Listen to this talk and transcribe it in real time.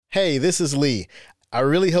Hey, this is Lee. I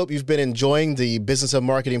really hope you've been enjoying the Business of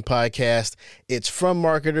Marketing podcast. It's from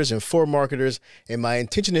marketers and for marketers, and my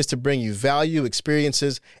intention is to bring you value,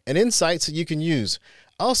 experiences, and insights that you can use.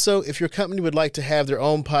 Also, if your company would like to have their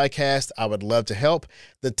own podcast, I would love to help.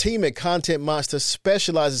 The team at Content Monster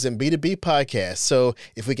specializes in B2B podcasts, so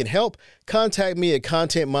if we can help, contact me at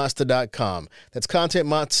contentmonster.com. That's Content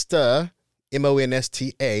Monster,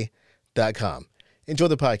 MONSTA.com. Enjoy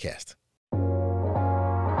the podcast.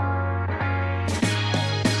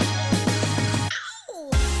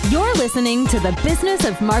 You're listening to the Business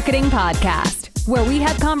of Marketing podcast, where we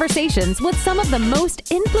have conversations with some of the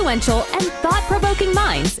most influential and thought-provoking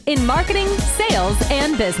minds in marketing, sales,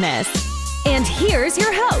 and business. And here's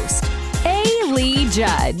your host, A. Lee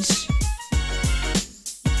Judge.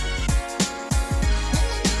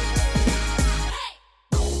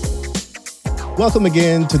 Welcome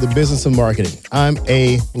again to the Business of Marketing. I'm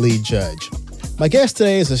A. Lee Judge. My guest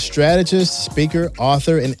today is a strategist, speaker,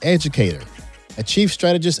 author, and educator. A chief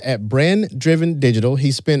strategist at Brand Driven Digital,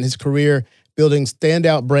 he spent his career building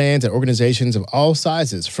standout brands at organizations of all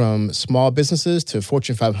sizes, from small businesses to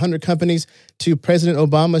Fortune 500 companies to President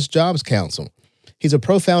Obama's Jobs Council. He's a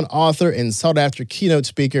profound author and sought-after keynote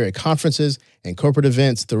speaker at conferences and corporate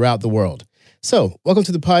events throughout the world. So, welcome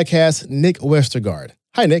to the podcast, Nick Westergaard.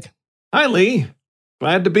 Hi, Nick. Hi, Lee.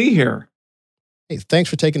 Glad to be here. Hey, thanks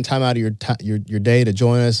for taking time out of your day to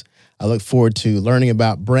join us. I look forward to learning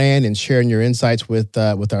about brand and sharing your insights with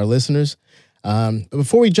our listeners. But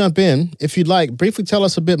before we jump in, if you'd like, briefly tell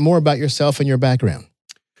us a bit more about yourself and your background.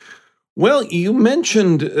 Well, you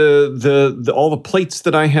mentioned all the plates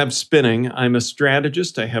that I have spinning. I'm a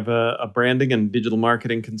strategist. I have a branding and digital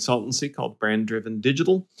marketing consultancy called Brand Driven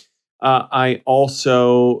Digital. I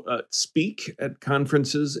also speak at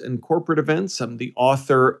conferences and corporate events. I'm the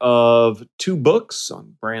author of 2 books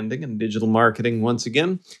on branding and digital marketing once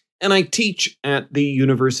again. And I teach at the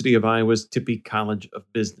University of Iowa's Tippie College of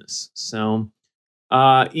Business. So,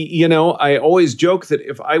 I always joke that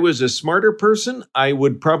if I was a smarter person, I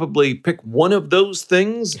would probably pick one of those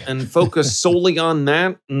things and focus solely on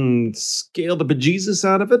that and scale the bejesus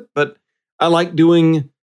out of it. But I like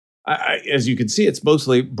doing, as you can see, it's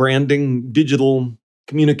mostly branding, digital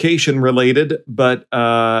communication related, but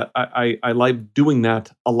I like doing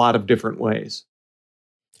that a lot of different ways.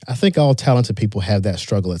 I think all talented people have that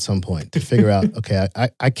struggle at some point to figure out, okay,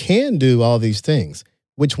 I can do all these things.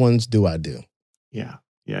 Which ones do I do? Yeah.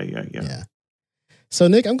 So,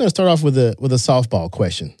 Nick, I'm going to start off with a softball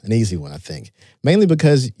question, an easy one, I think, mainly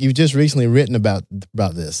because you've just recently written about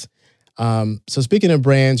this. So speaking of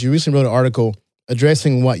brands, you recently wrote an article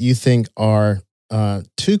addressing what you think are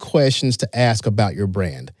 2 questions to ask about your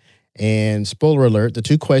brand. And spoiler alert, the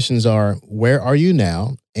 2 questions are, where are you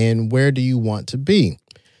now and where do you want to be?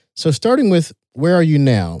 So starting with where are you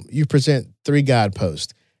now, you present 3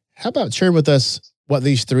 guideposts. How about sharing with us what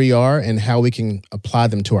these 3 are and how we can apply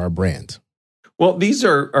them to our brand? Well, these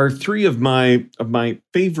are 3 of my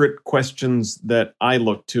favorite questions that I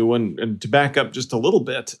look to. And to back up just a little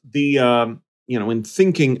bit, in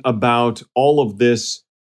thinking about all of this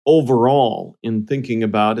overall, in thinking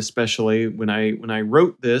about, especially when I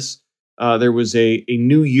wrote this, there was a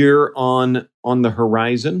new year on the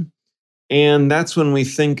horizon. And that's when we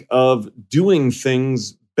think of doing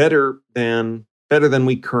things better than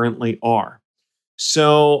we currently are.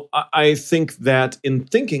 So I think that in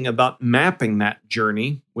thinking about mapping that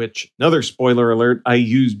journey, which, another spoiler alert, I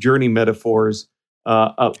use journey metaphors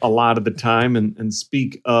a lot of the time and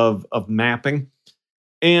speak of mapping.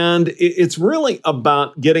 And it's really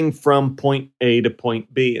about getting from point A to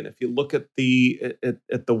point B. And if you look at the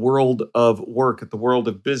world of work, at the world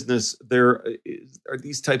of business, there are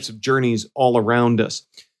these types of journeys all around us.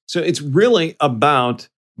 So it's really about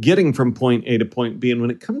getting from point A to point B. And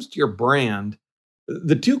when it comes to your brand,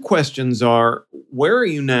 the 2 questions are, where are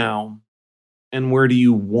you now and where do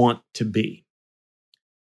you want to be?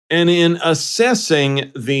 And in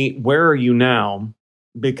assessing the where are you now,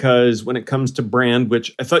 because when it comes to brand,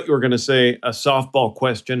 which I thought you were going to say a softball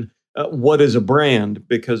question, what is a brand?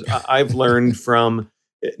 Because I've learned from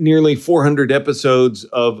nearly 400 episodes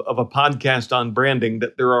of a podcast on branding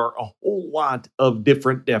that there are a whole lot of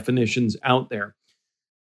different definitions out there.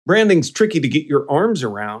 Branding's tricky to get your arms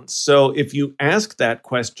around. So if you ask that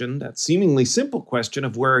question, that seemingly simple question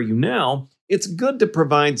of where are you now, it's good to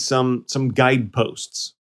provide some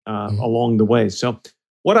guideposts along the way. So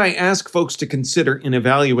what I ask folks to consider in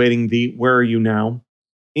evaluating the where are you now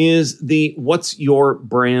is the what's your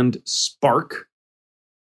brand spark?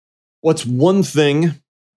 What's one thing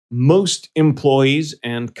most employees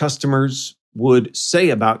and customers would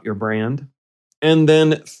say about your brand? And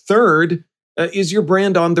then third, is your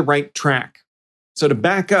brand on the right track? So to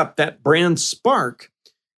back up, that brand spark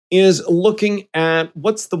is looking at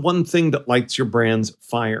what's the one thing that lights your brand's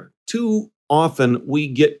fire. Too often we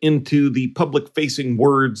get into the public-facing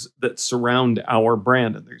words that surround our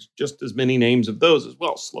brand, and there's just as many names of those as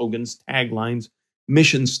well: slogans, taglines,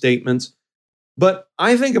 mission statements. But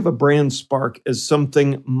I think of a brand spark as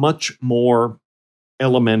something much more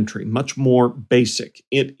elementary, much more basic.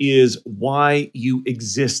 It is why you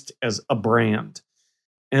exist as a brand,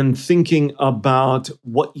 and thinking about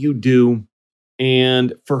what you do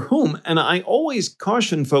and for whom. And I always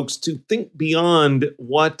caution folks to think beyond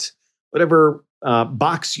whatever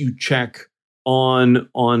box you check on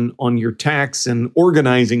your tax and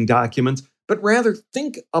organizing documents, but rather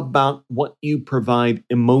think about what you provide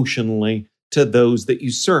emotionally to those that you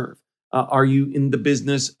serve. Are you in the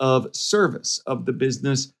business of service, of the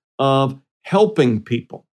business of helping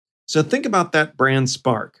people? So think about that brand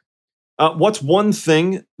spark. What's one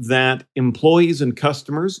thing that employees and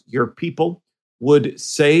customers, your people, would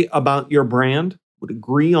say about your brand, would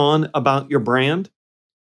agree on about your brand?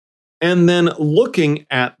 And then looking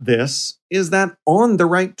at this, is that on the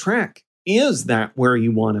right track? Is that where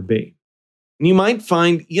you want to be? And you might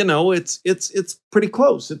find, it's pretty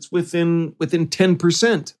close. It's within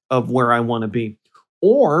 10% of where I want to be.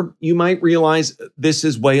 Or you might realize this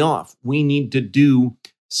is way off. We need to do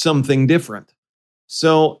something different.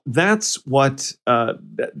 So that's what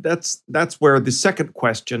that's where the second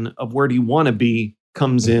question of where do you want to be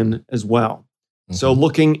comes in as well. Mm-hmm. So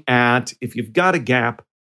looking at, if you've got a gap,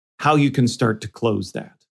 how you can start to close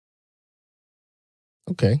that.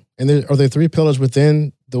 Okay. And are there three pillars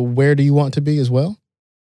within the where do you want to be as well?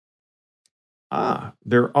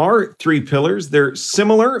 There are three pillars. They're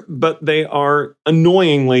similar, but they are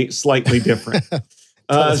annoyingly slightly different.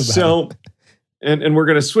 And we're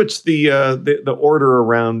going to switch the order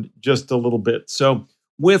around just a little bit. So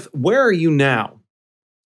with where are you now,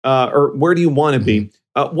 or where do you want to be?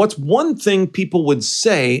 What's one thing people would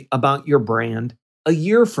say about your brand a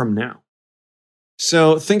year from now?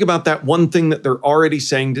 So think about that one thing that they're already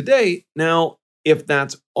saying today. Now, if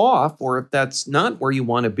that's off or if that's not where you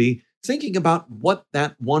want to be, thinking about what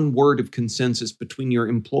that one word of consensus between your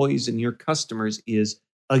employees and your customers is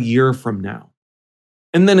a year from now.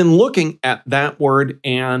 And then in looking at that word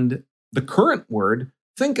and the current word,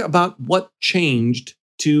 think about what changed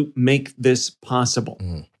to make this possible.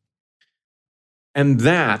 Mm. And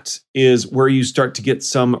that is where you start to get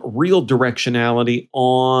some real directionality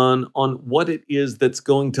on what it is that's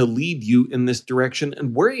going to lead you in this direction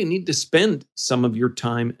and where you need to spend some of your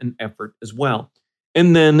time and effort as well.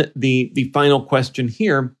 And then the final question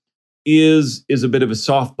here is a bit of a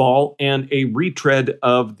softball and a retread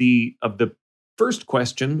of the first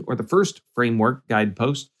question or the first framework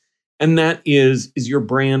guidepost, and that is your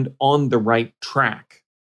brand on the right track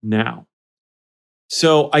now?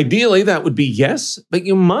 So ideally, that would be yes, but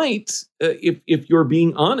you might, if you're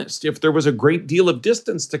being honest, if there was a great deal of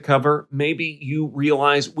distance to cover, maybe you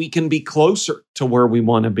realize we can be closer to where we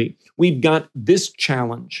want to be. We've got this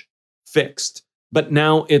challenge fixed, but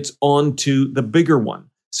now it's on to the bigger one.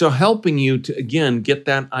 So helping you to, again, get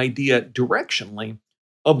that idea directionally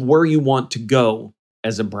of where you want to go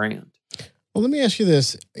as a brand. Well, let me ask you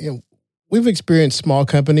this. We've experienced small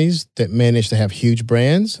companies that manage to have huge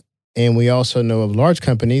brands. And we also know of large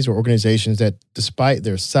companies or organizations that, despite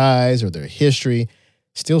their size or their history,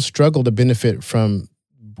 still struggle to benefit from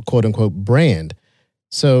quote unquote brand.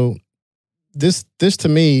 So this to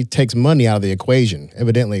me takes money out of the equation.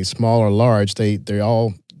 Evidently, small or large,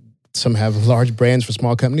 some have large brands for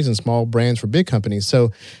small companies and small brands for big companies.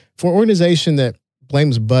 So for an organization that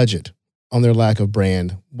blames budget on their lack of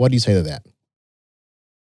brand, what do you say to that?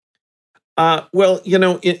 Well,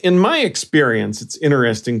 in my experience, it's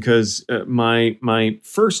interesting because my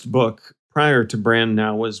first book prior to Brand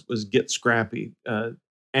Now was Get Scrappy.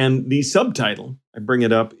 And the subtitle, I bring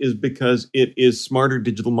it up, is because it is smarter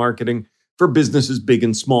digital marketing for businesses big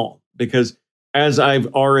and small. Because as I've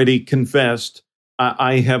already confessed,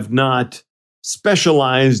 I have not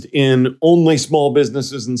specialized in only small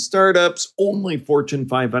businesses and startups, only Fortune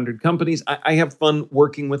 500 companies. I have fun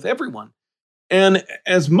working with everyone. And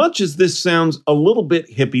as much as this sounds a little bit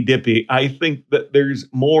hippy-dippy, I think that there's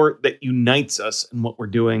more that unites us in what we're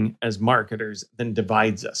doing as marketers than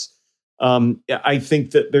divides us. I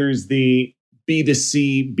think that there's the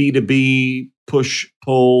B2C, B2B,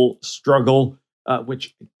 push-pull struggle,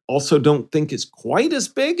 which I also don't think is quite as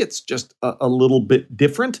big. It's just a little bit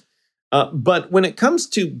different. But when it comes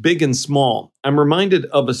to big and small, I'm reminded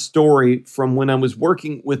of a story from when I was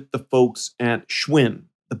working with the folks at Schwinn,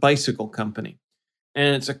 the bicycle company.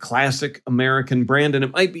 And it's a classic American brand. And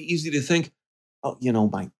it might be easy to think, oh,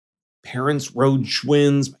 my parents rode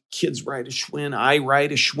Schwinn's, my kids ride a Schwinn, I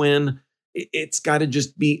ride a Schwinn. It's got to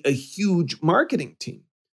just be a huge marketing team.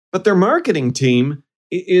 But their marketing team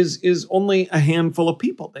is only a handful of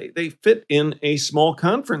people. They fit in a small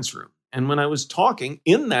conference room. And when I was talking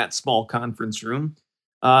in that small conference room,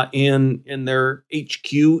 in their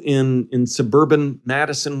HQ in suburban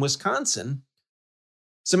Madison, Wisconsin,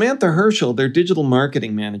 Samantha Herschel, their digital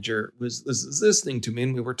marketing manager, was listening to me,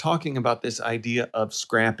 and we were talking about this idea of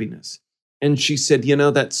scrappiness. And she said,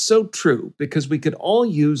 that's so true, because we could all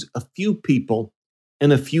use a few people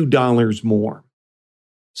and a few dollars more.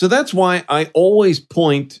 So that's why I always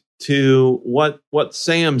point to what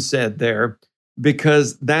Sam said there,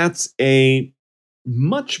 because that's a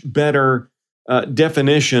much better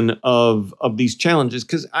definition of these challenges,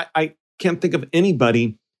 because I can't think of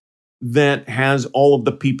anybody that has all of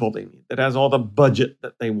the people they need, that has all the budget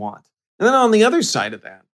that they want. And then on the other side of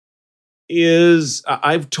that is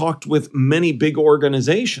I've talked with many big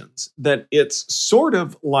organizations that it's sort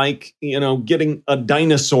of like, getting a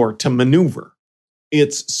dinosaur to maneuver.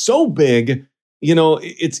 It's so big,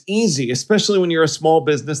 it's easy, especially when you're a small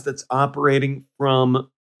business that's operating from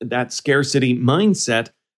that scarcity mindset,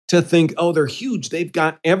 to think, oh, they're huge, they've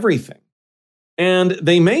got everything. And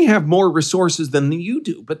they may have more resources than you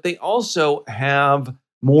do, but they also have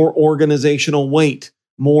more organizational weight,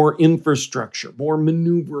 more infrastructure, more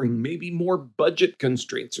maneuvering, maybe more budget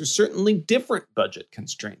constraints, or certainly different budget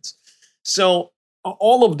constraints. So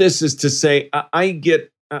all of this is to say,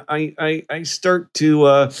 I start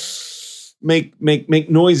to make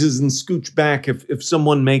noises and scooch back if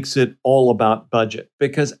someone makes it all about budget,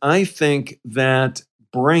 because I think that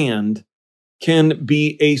brand can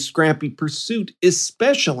be a scrappy pursuit,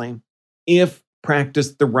 especially if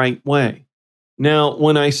practiced the right way. Now,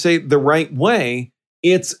 when I say the right way,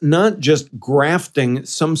 it's not just grafting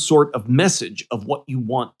some sort of message of what you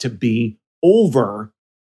want to be over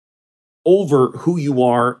who you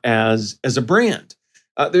are as a brand.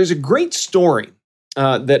 There's a great story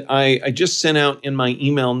that I just sent out in my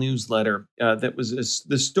email newsletter that was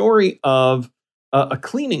the story of a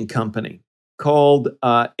cleaning company called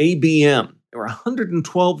ABM. They were a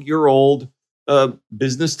 112-year-old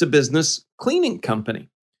business-to-business cleaning company.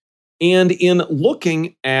 And in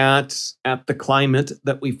looking at the climate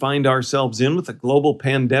that we find ourselves in with a global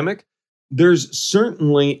pandemic, there's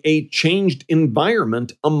certainly a changed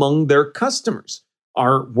environment among their customers.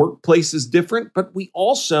 Our workplace is different, but we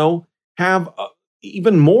also have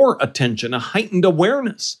even more attention, a heightened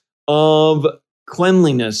awareness of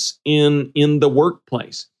cleanliness in the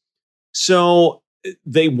workplace. So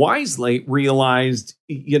they wisely realized,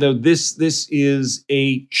 this is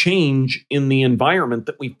a change in the environment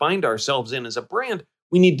that we find ourselves in as a brand.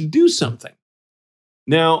 We need to do something.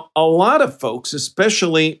 Now, a lot of folks,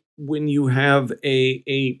 especially when you have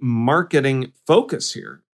a marketing focus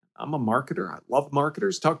here, I'm a marketer. I love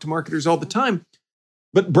marketers, talk to marketers all the time.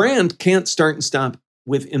 But brand can't start and stop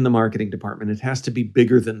within the marketing department. It has to be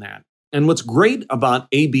bigger than that. And what's great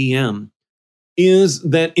about ABM is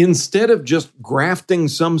that instead of just grafting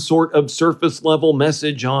some sort of surface level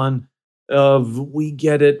message on of we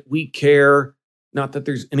get it, we care, not that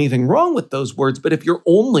there's anything wrong with those words, but if you're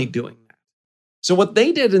only doing that. So what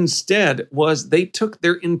they did instead was they took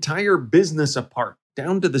their entire business apart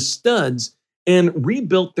down to the studs and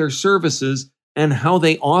rebuilt their services and how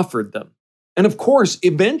they offered them. And of course,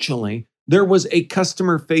 eventually, there was a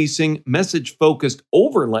customer-facing, message-focused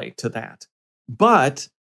overlay to that. But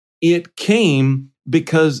it came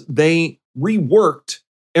because they reworked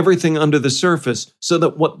everything under the surface so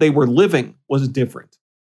that what they were living was different.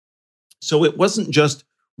 So it wasn't just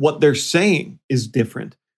what they're saying is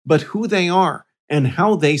different, but who they are and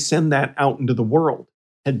how they send that out into the world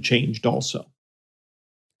had changed also.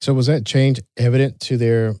 So was that change evident to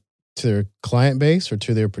their client base or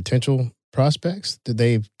to their potential prospects? Did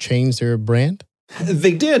they change their brand?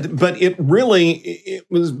 They did, but it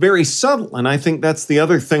was very subtle. And I think that's the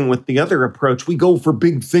other thing with the other approach. We go for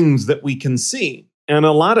big things that we can see. And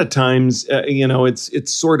a lot of times,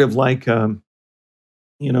 it's sort of like,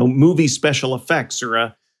 movie special effects, or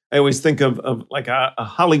I always think of like a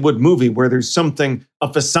Hollywood movie where there's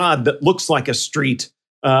a facade that looks like a street.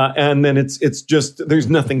 And then it's just, there's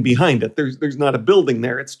nothing behind it. There's not a building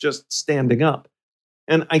there. It's just standing up.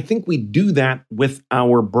 And I think we do that with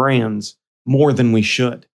our brands more than we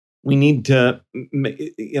should. We need to,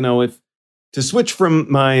 to switch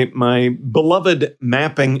from my beloved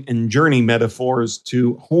mapping and journey metaphors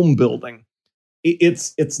to home building.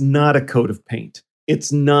 It's not a coat of paint.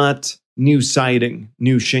 It's not new siding,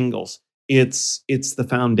 new shingles. It's the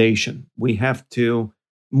foundation.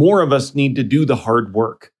 More of us need to do the hard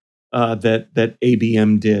work that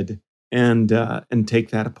ABM did and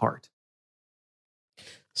take that apart.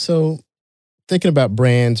 So thinking about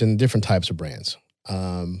brands and different types of brands,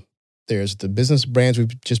 there's the business brands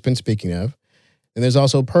we've just been speaking of, and there's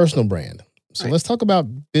also personal brand. So Right. let's talk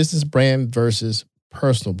about business brand versus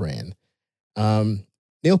personal brand.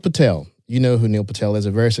 Neil Patel, you know who Neil Patel is,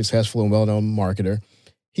 a very successful and well-known marketer.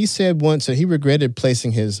 He said once that he regretted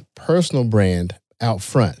placing his personal brand out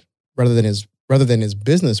front rather than his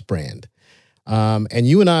business brand. And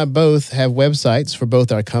you and I both have websites for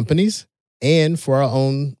both our companies and for our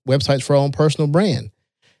own websites for our own personal brand.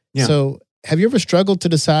 Yeah. So have you ever struggled to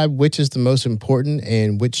decide which is the most important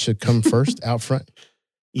and which should come first out front?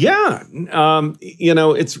 Yeah.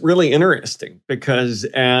 It's really interesting because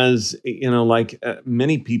as,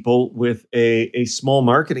 many people with a small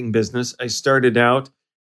marketing business, I started out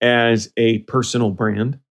as a personal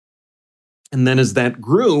brand. And then as that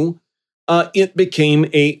grew, it became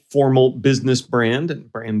a formal business brand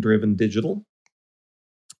and brand-driven digital.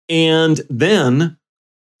 And then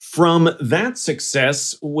from that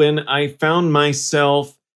success, when I found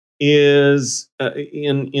myself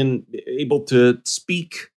in able to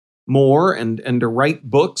speak more and to write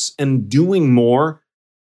books and doing more,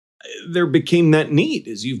 there became that need,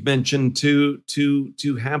 as you've mentioned,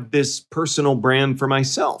 to have this personal brand for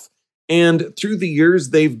myself. And through the years,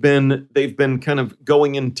 they've been kind of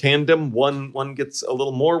going in tandem. One gets a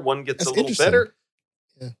little more, one gets That's a little better.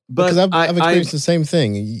 Yeah. But Because I've experienced the same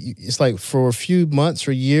thing. It's like for a few months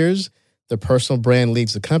or years, the personal brand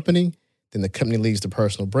leads the company, then the company leads the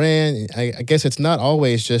personal brand. I guess it's not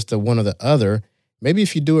always just a one or the other. Maybe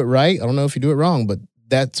if you do it right, I don't know if you do it wrong, but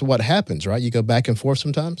that's what happens, right? You go back and forth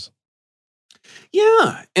sometimes.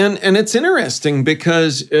 Yeah, and it's interesting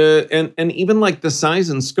because and even like the size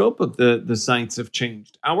and scope of the sites have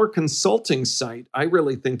changed. Our consulting site, I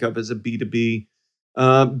really think of as a B2B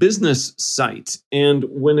business site, and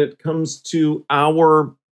when it comes to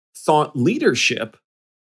our thought leadership,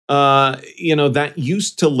 that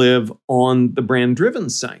used to live on the brand driven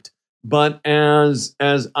site. But as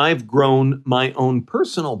I've grown my own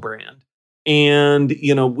personal brand, and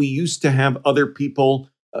we used to have other people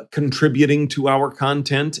contributing to our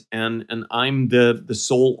content, and I'm the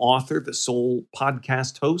sole author, the sole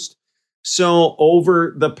podcast host. So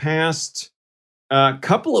over the past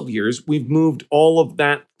couple of years, we've moved all of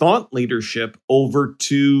that thought leadership over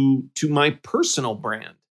to my personal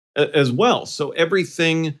brand as well. So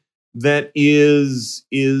everything that is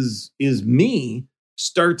me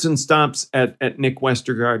starts and stops at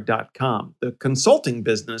nickwestergaard.com. The consulting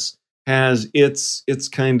business has its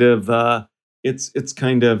kind of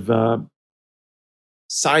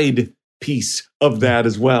side piece of that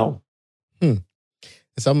as well.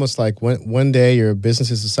 It's almost like one day your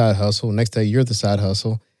business is a side hustle, next day you're the side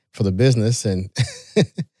hustle for the business, and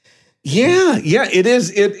yeah, it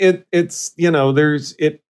is. It's there's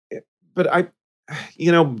it, but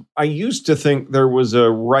I used to think there was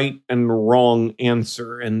a right and wrong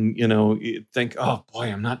answer, and you'd think, oh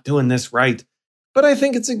boy, I'm not doing this right. But I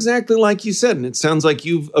think it's exactly like you said, and it sounds like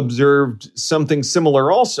you've observed something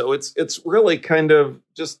similar also. It's really kind of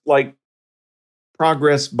just like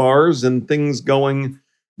progress bars and things going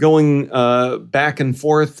back and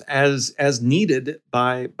forth as needed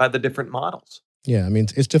by the different models. Yeah, I mean,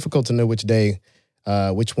 it's difficult to know which day,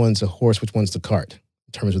 which one's a horse, which one's the cart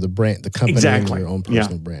in terms of the brand, the company, Exactly. and your own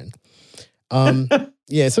personal brand.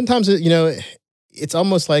 Yeah, sometimes it's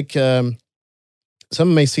almost like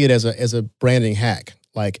some may see it as a branding hack.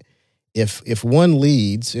 Like if one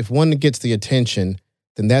leads, if one gets the attention,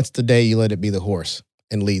 then that's the day you let it be the horse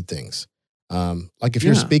and lead things. Like if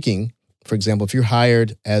you're speaking, for example, if you're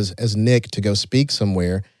hired as Nick to go speak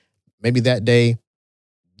somewhere, maybe that day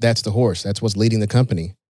that's the horse. That's what's leading the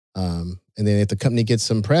company. And then if the company gets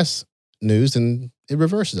some press news, then it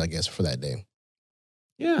reverses, I guess, for that day.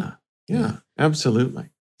 Yeah, absolutely.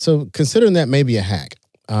 So considering that may be a hack,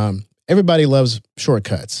 everybody loves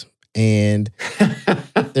shortcuts, and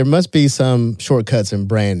there must be some shortcuts in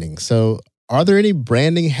branding. So are there any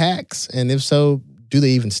branding hacks? And if so, do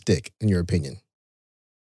they even stick, in your opinion?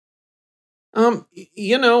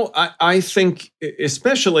 I think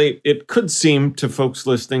especially it could seem to folks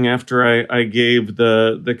listening after I gave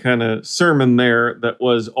the kind of sermon there that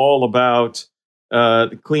was all about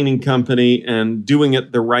the cleaning company and doing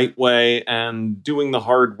it the right way and doing the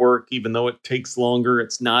hard work, even though it takes longer.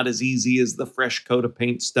 It's not as easy as the fresh coat of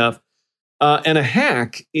paint stuff. And a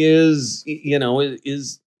hack is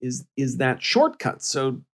that shortcut.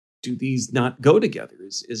 So do these not go together?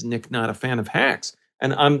 Is Nick not a fan of hacks?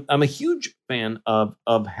 And I'm a huge fan of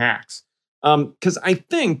hacks because I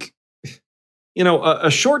think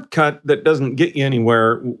a shortcut that doesn't get you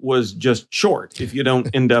anywhere was just short if you don't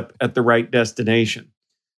end up at the right destination.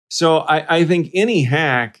 So I think any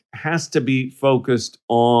hack has to be focused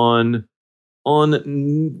on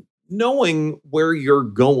knowing where you're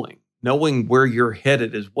going, knowing where you're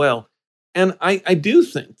headed as well. And I do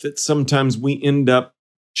think that sometimes we end up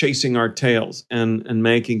chasing our tails and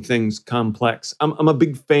making things complex. I'm a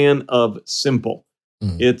big fan of simple.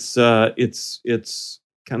 It's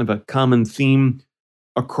kind of a common theme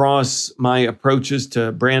across my approaches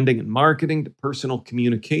to branding and marketing, to personal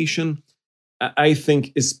communication. I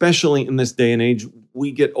think, especially in this day and age,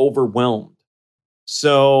 we get overwhelmed.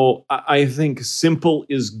 So I think simple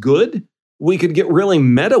is good. We could get really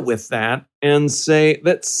meta with that and say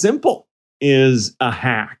that simple is a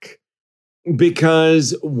hack.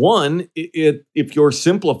 Because one, if you're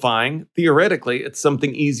simplifying, theoretically, it's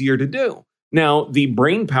something easier to do. Now, the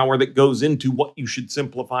brain power that goes into what you should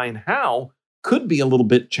simplify and how could be a little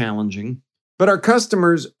bit challenging, but our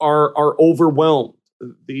customers are overwhelmed.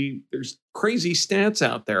 There's crazy stats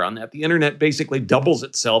out there on that. The internet basically doubles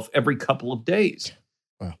itself every couple of days.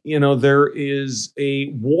 Wow. There is a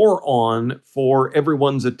war on for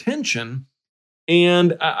everyone's attention.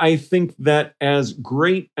 And I think that as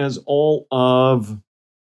great as all of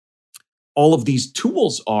these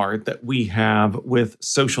tools are that we have with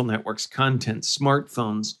social networks, content,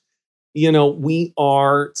 smartphones, we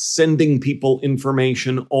are sending people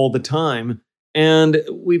information all the time. And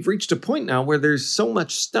we've reached a point now where there's so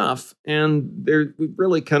much stuff, and we've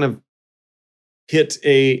really kind of hit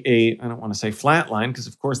I don't want to say flat line, because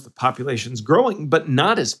of course the population's growing, but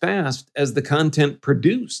not as fast as the content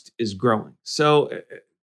produced is growing. So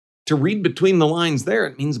to read between the lines there,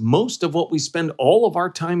 it means most of what we spend all of our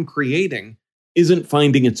time creating isn't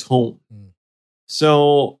finding its home.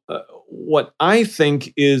 So what I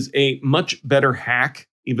think is a much better hack,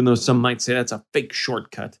 even though some might say that's a fake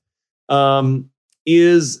shortcut,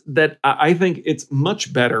 is that I think it's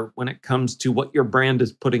much better when it comes to what your brand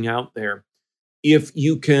is putting out there. If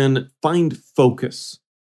you can find focus,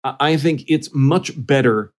 I think it's much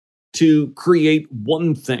better to create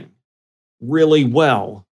one thing really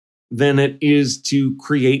well than it is to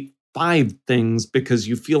create 5 things because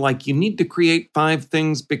you feel like you need to create 5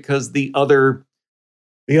 things because the other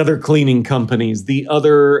cleaning companies, the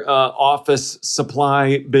other office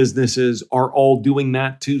supply businesses are all doing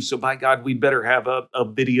that too. So by God, we'd better have a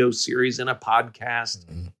video series and a podcast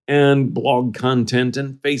and blog content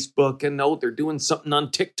and Facebook. And they're doing something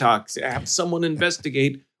on TikTok. So have someone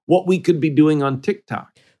investigate what we could be doing on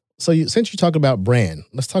TikTok. So since you talk about brand,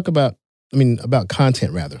 let's talk about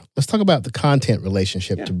content rather. Let's talk about the content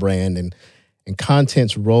relationship to brand and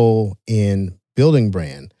content's role in building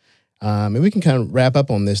brand. And we can kind of wrap up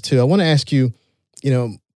on this too. I want to ask you,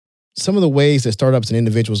 some of the ways that startups and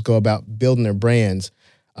individuals go about building their brands.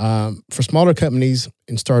 For smaller companies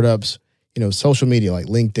and startups, social media like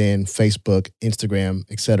LinkedIn, Facebook, Instagram,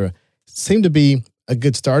 et cetera, seem to be a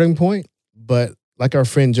good starting point. But like our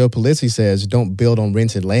friend Joe Pulizzi says, don't build on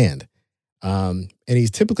rented land. And he's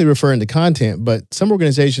typically referring to content, but some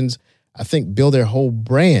organizations, I think, build their whole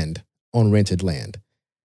brand on rented land.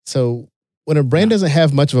 So when a brand doesn't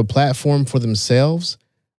have much of a platform for themselves,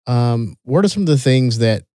 what are some of the things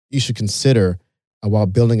that you should consider while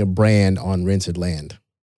building a brand on rented land?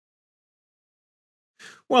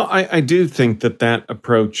 Well, I do think that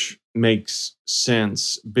approach makes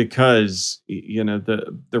sense because,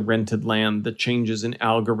 the rented land, the changes in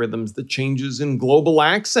algorithms, the changes in global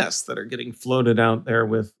access that are getting floated out there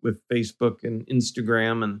with Facebook and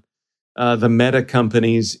Instagram and the meta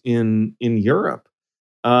companies in Europe.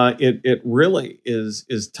 It really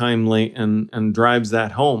is timely and drives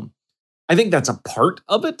that home. I think that's a part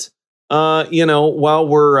of it. While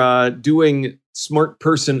we're doing smart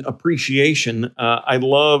person appreciation, I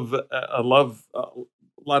love a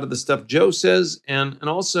lot of the stuff Joe says, and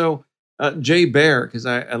also Jay Baer, because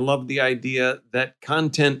I love the idea that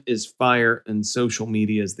content is fire and social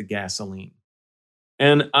media is the gasoline.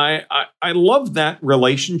 And I love that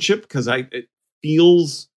relationship because it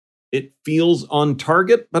feels on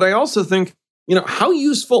target, but I also think, how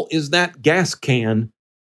useful is that gas can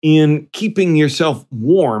in keeping yourself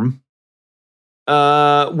warm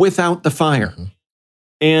without the fire? Mm-hmm.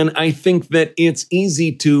 And I think that it's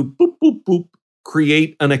easy to boop, boop, boop,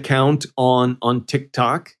 create an account on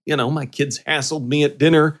TikTok. My kids hassled me at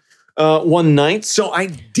dinner one night, so I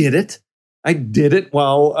did it. I did it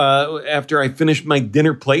after I finished my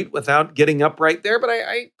dinner plate without getting up right there, but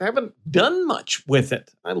I haven't done much with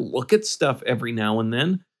it. I look at stuff every now and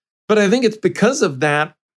then, but I think it's because of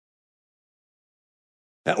that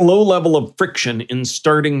low level of friction in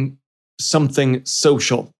starting something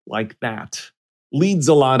social like that. leads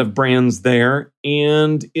a lot of brands there,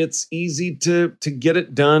 and it's easy to get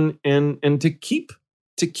it done and to keep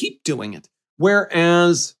doing it.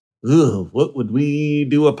 Whereas, what would we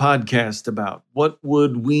do a podcast about? What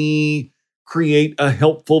would we create a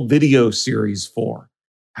helpful video series for?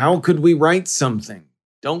 How could we write something?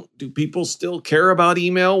 Do people still care about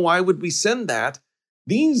email? Why would we send that?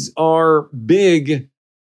 These are big,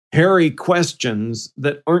 hairy questions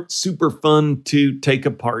that aren't super fun to take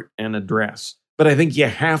apart and address. But I think you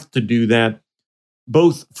have to do that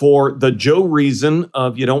both for the Joe reason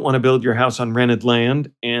of you don't want to build your house on rented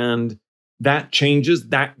land, and that changes,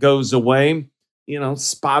 that goes away.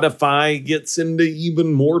 Spotify gets into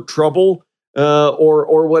even more trouble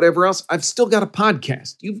or whatever else. I've still got a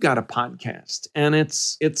podcast. You've got a podcast, and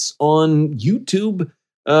it's on YouTube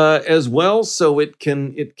as well, so it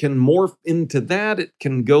can morph into that. It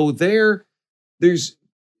can go there. It's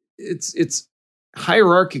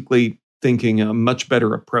hierarchically thinking a much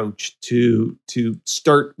better approach to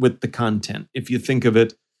start with the content. If you think of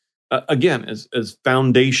it again as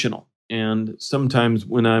foundational, and sometimes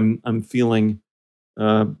when I'm feeling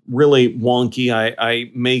really wonky,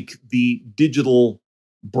 I make the digital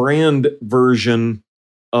brand version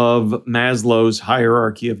of Maslow's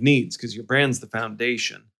hierarchy of needs, because your brand's the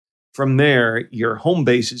foundation. From there, your home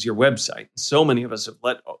base is your website. So many of us have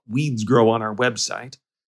let weeds grow on our website.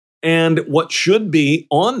 And what should be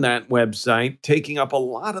on that website, taking up a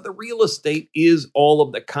lot of the real estate, is all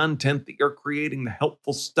of the content that you're creating, the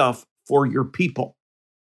helpful stuff for your people.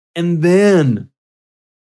 And then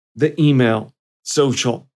the email,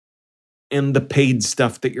 social, and the paid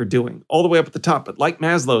stuff that you're doing, all the way up at the top. But like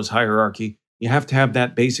Maslow's hierarchy, you have to have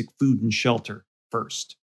that basic food and shelter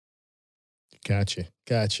first. Gotcha.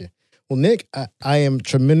 Well, Nick, I am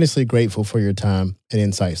tremendously grateful for your time and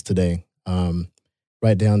insights today.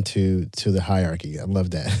 Right down to the hierarchy. I love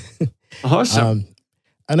that. Awesome.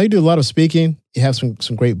 I know you do a lot of speaking. You have some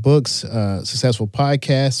great books, successful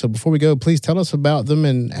podcasts. So before we go, please tell us about them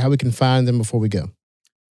and how we can find them before we go.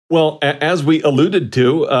 Well, as we alluded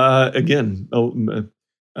to,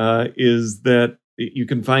 is that you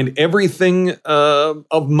can find everything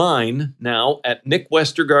of mine now at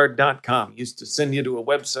nickwestergaard.com. Used to send you to a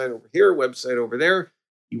website over here, website over there.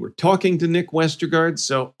 You were talking to Nick Westergaard,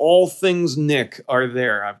 so all things Nick are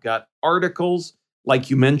there. I've got articles, like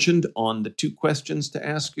you mentioned, on the 2 questions to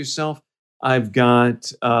ask yourself. I've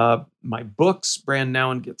got my books, Brand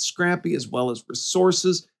Now and Get Scrappy, as well as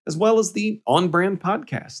resources, as well as the On Brand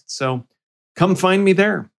podcast. So come find me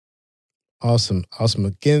there. Awesome.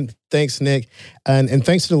 Again, thanks, Nick. And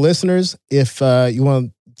thanks to the listeners. If you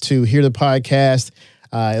want to hear the podcast,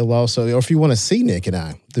 it'll also, or if you want to see Nick and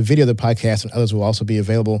I, the video of the podcast and others will also be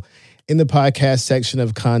available in the podcast section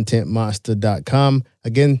of contentmonster.com.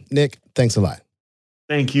 Again, Nick, thanks a lot.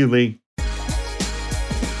 Thank you, Lee.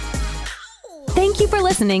 Thank you for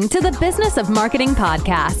listening to the Business of Marketing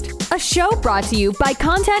podcast, a show brought to you by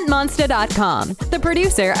contentmonster.com, the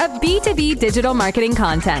producer of B2B digital marketing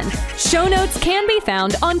content. Show notes can be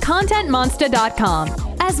found on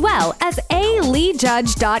contentmonster.com, as well as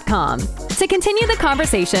aleejudge.com. To continue the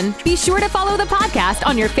conversation, be sure to follow the podcast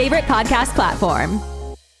on your favorite podcast platform.